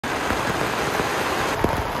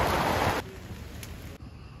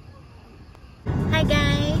Hi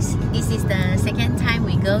guys, this is the second time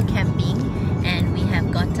we go camping and we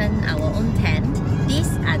have gotten our own tent. These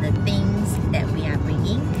are the things that we are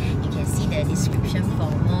bringing. You can see the description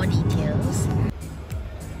for more details.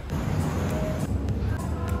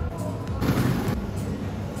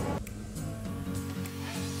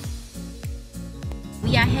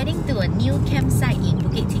 We are heading to a new campsite in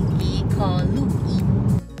Bukit Tinggi called Lu Ying.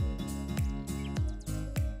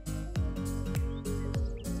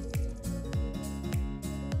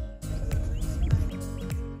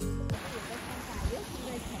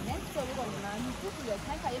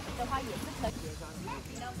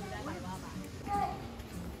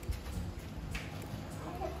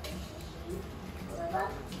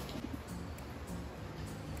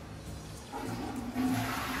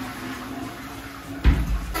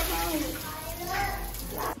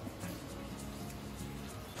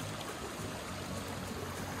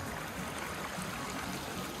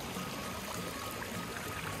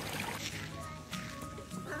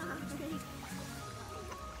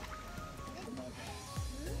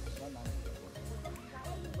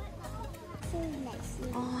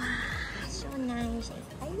 Oh, so nice.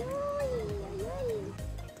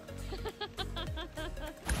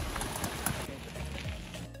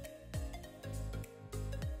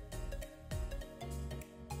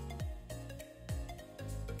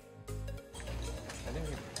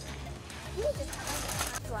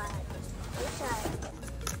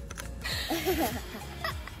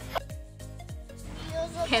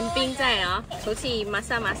 Camping 在哦，出去马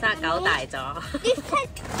萨搞大咗。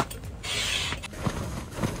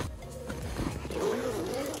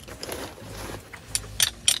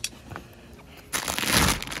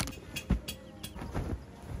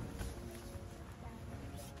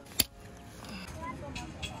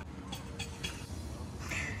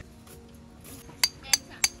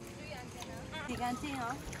洗干净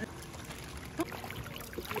哦。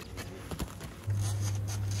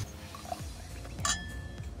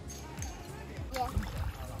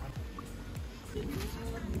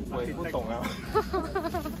我也不懂啊。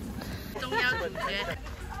中央主角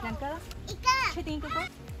2个了，一个。确定一个够？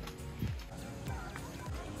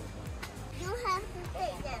 You have to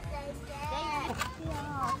take that like that.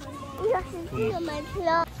 You have to see my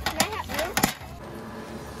clothes. Can I help you?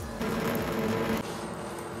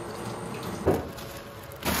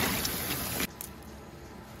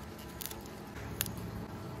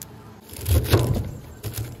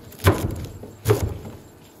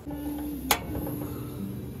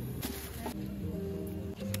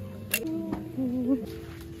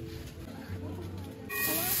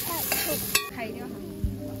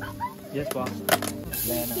 Yes, boss.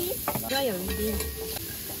 Nó有一点。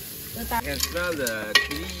 You can smell the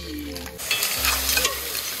chili.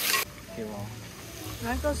 对吗？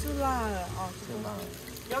哪个是辣的？哦，这个辣。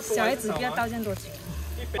小孩子不要倒这样多钱。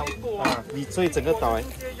啊，你所以整个倒哎。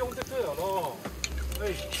用这个咯。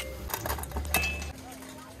哎。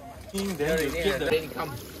你看。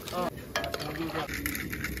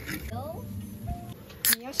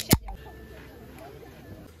你要下。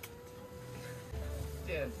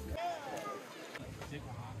 70。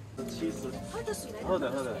喝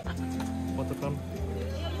的。我这边。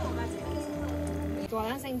大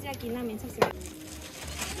人先只见那面出少。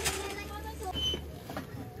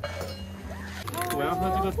我要喝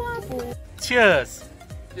这个。Cheers。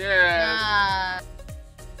Cheers。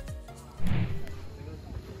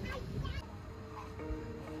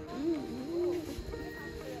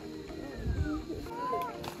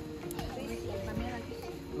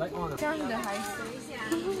这样的还是。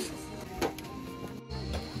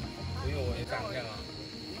 也长这样啊。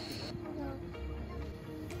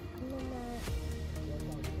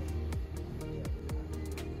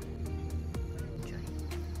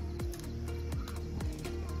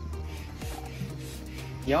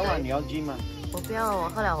你要吗？你要gin吗？我不要，我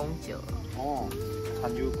喝了红酒。哦，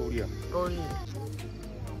餐就够力了。够力。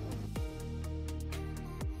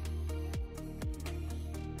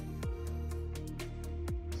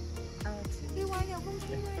另外一条风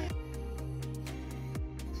吹。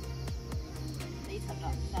 这一层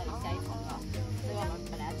了，下一层了，所以我们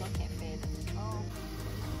本来做咖啡的。哦。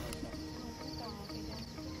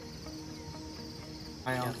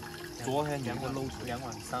哎呀，昨天2个2晚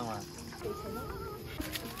3晚。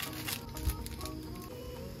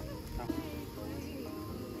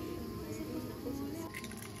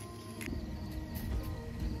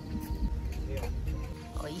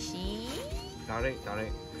おいしい。誰？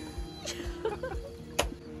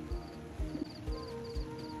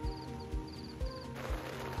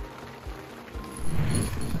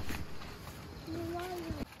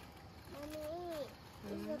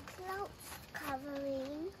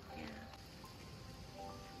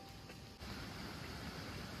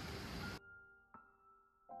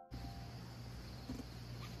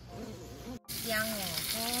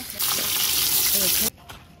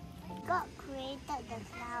 God created the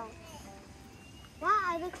clouds. Why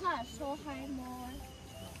are the clouds so high more?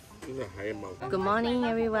 Good morning,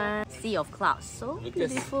 everyone. Sea of clouds, so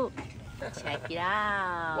beautiful. Check it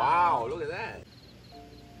out. Wow, look at that.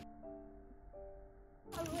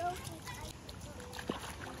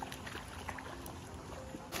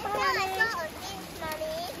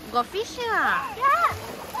 Got fish here. Yeah,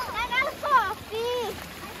 and I saw a fish.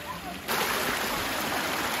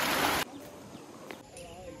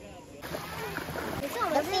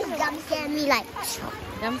 The fish jump scare me like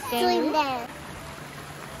Jump scare swim you. there.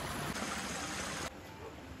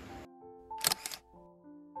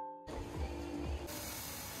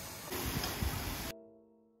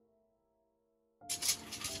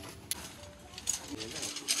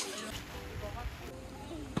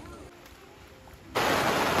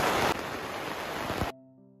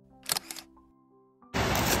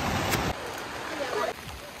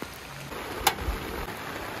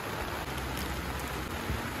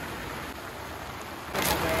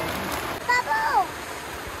 Bubble!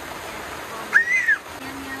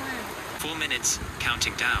 4 minutes,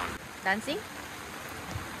 counting down. Dancing?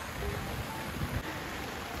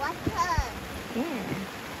 Water. Yeah.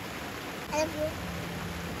 And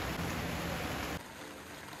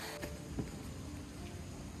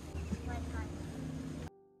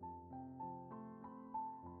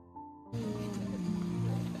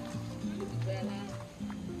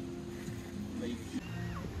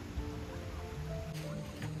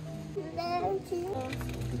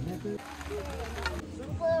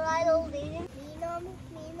Super idol leading.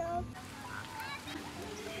 Minum.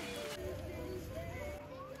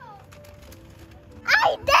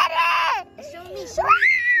 I did it! Show me.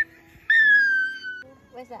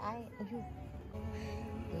 Where's the eye?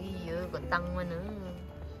 Got tongue one.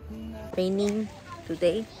 Raining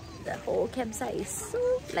today. The whole campsite is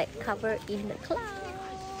so covered in the clouds.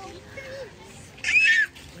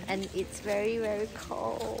 And it's very, very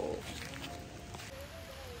cold.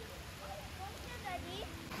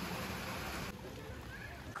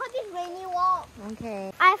 Call this rainy walk.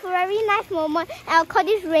 Okay. I have a very nice moment. I'll call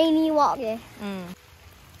this rainy walk. Okay.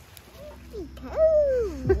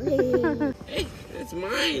 Hey, it's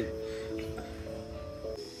mine.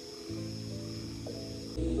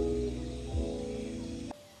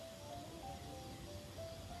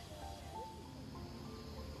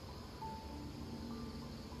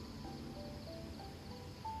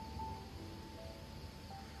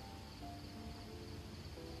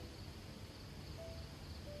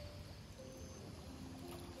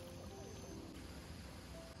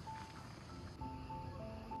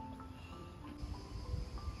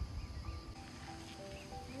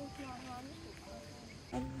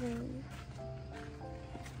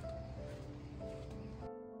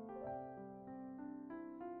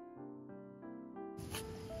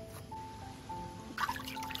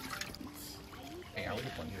 Hey, I want to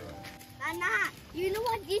put you. Nana, you know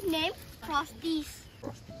what this name? Frosties.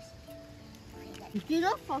 Frosties. Do you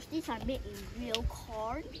know Frosties are made in real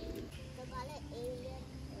corn?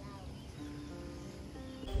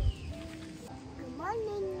 Good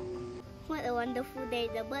morning. What a wonderful day.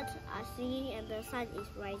 The birds are singing and the sun is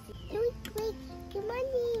rising. Quick. Good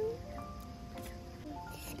morning.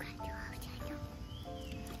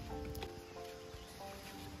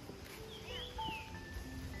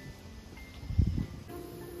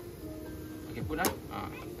 Okay, put up.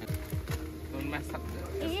 Don't mess up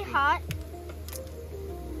the. Is it hot?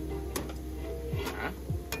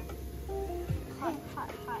 Huh?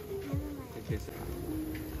 Hot. It is.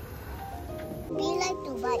 We like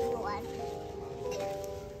to bite one.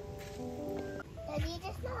 Daddy,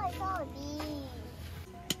 just now I saw a bee.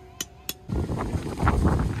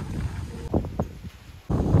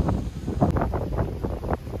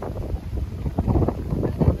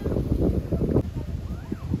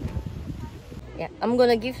 Yeah, I'm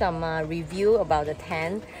gonna give some review about the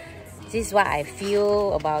tent. This is what I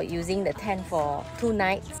feel about using the tent for 2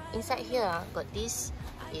 nights. Inside here, got this.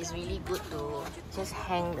 It's really good to just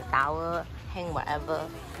hang the towel, hang whatever.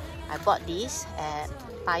 I bought this at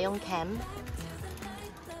Camp.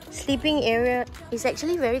 Sleeping area is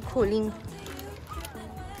actually very cooling.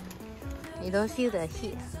 You don't feel the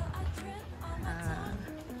heat.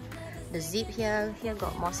 The zip here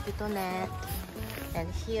got mosquito net. And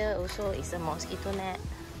here also is a mosquito net.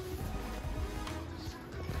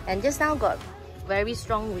 And just now got very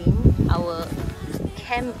strong wind. Our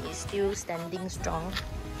camp is still standing strong.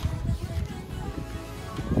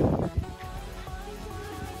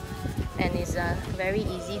 And it's very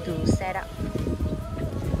easy to set up.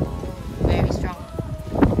 Very strong.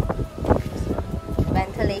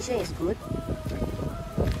 Ventilation is good.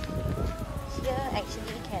 Here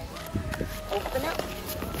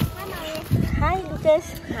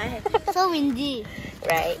That's right. So windy.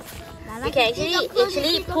 Right. You can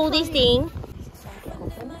actually pull this thing.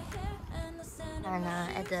 And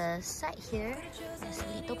at the side here, there's a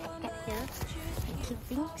little pocket here. You can keep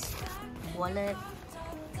things. Wallet,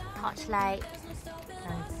 torchlight,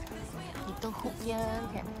 little hook here. You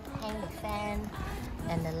can hang the fan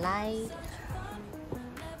and the light.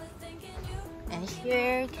 And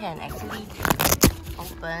here can actually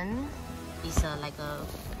open. It's like a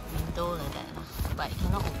window like that, but it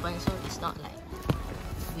cannot open, so it's not like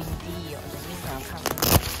windy or the wind cannot come in.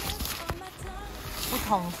 不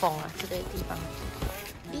通风啊，这个地方。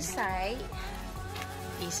This side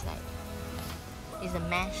is a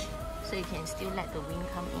mesh, so you can still let the wind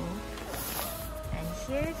come in. And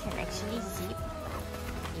here can actually zip.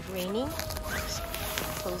 If raining,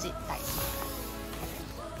 close it tight.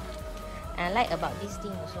 And I like about this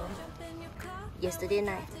thing also. Yesterday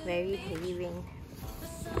night, very heavy rain.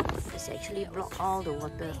 It's actually blocked all the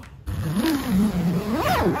water.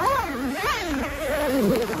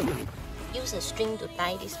 Use a string to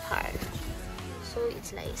tie this part, so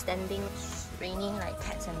it's like standing, raining like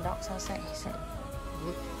cats and dogs outside. It's like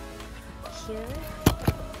good. Here,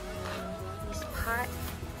 this part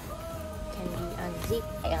can be unzipped.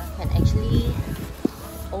 Can actually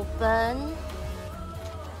open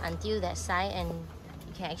until that side, and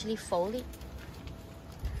you can actually fold it.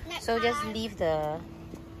 So just leave the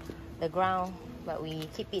ground, but we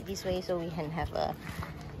keep it this way so we can have a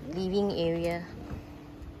living area.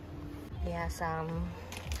 There are some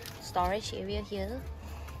storage area here.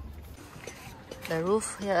 The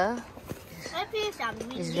roof here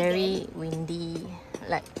is very windy,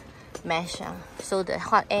 like mesh, so the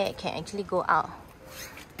hot air can actually go out.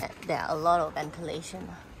 There are a lot of ventilation.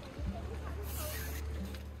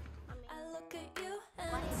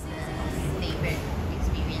 What is the favorite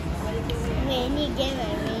experience? Rainy game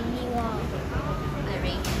and rainy walk. The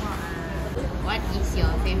rainy walk. What is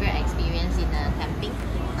your favorite experience in camping?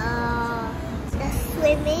 The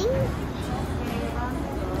swimming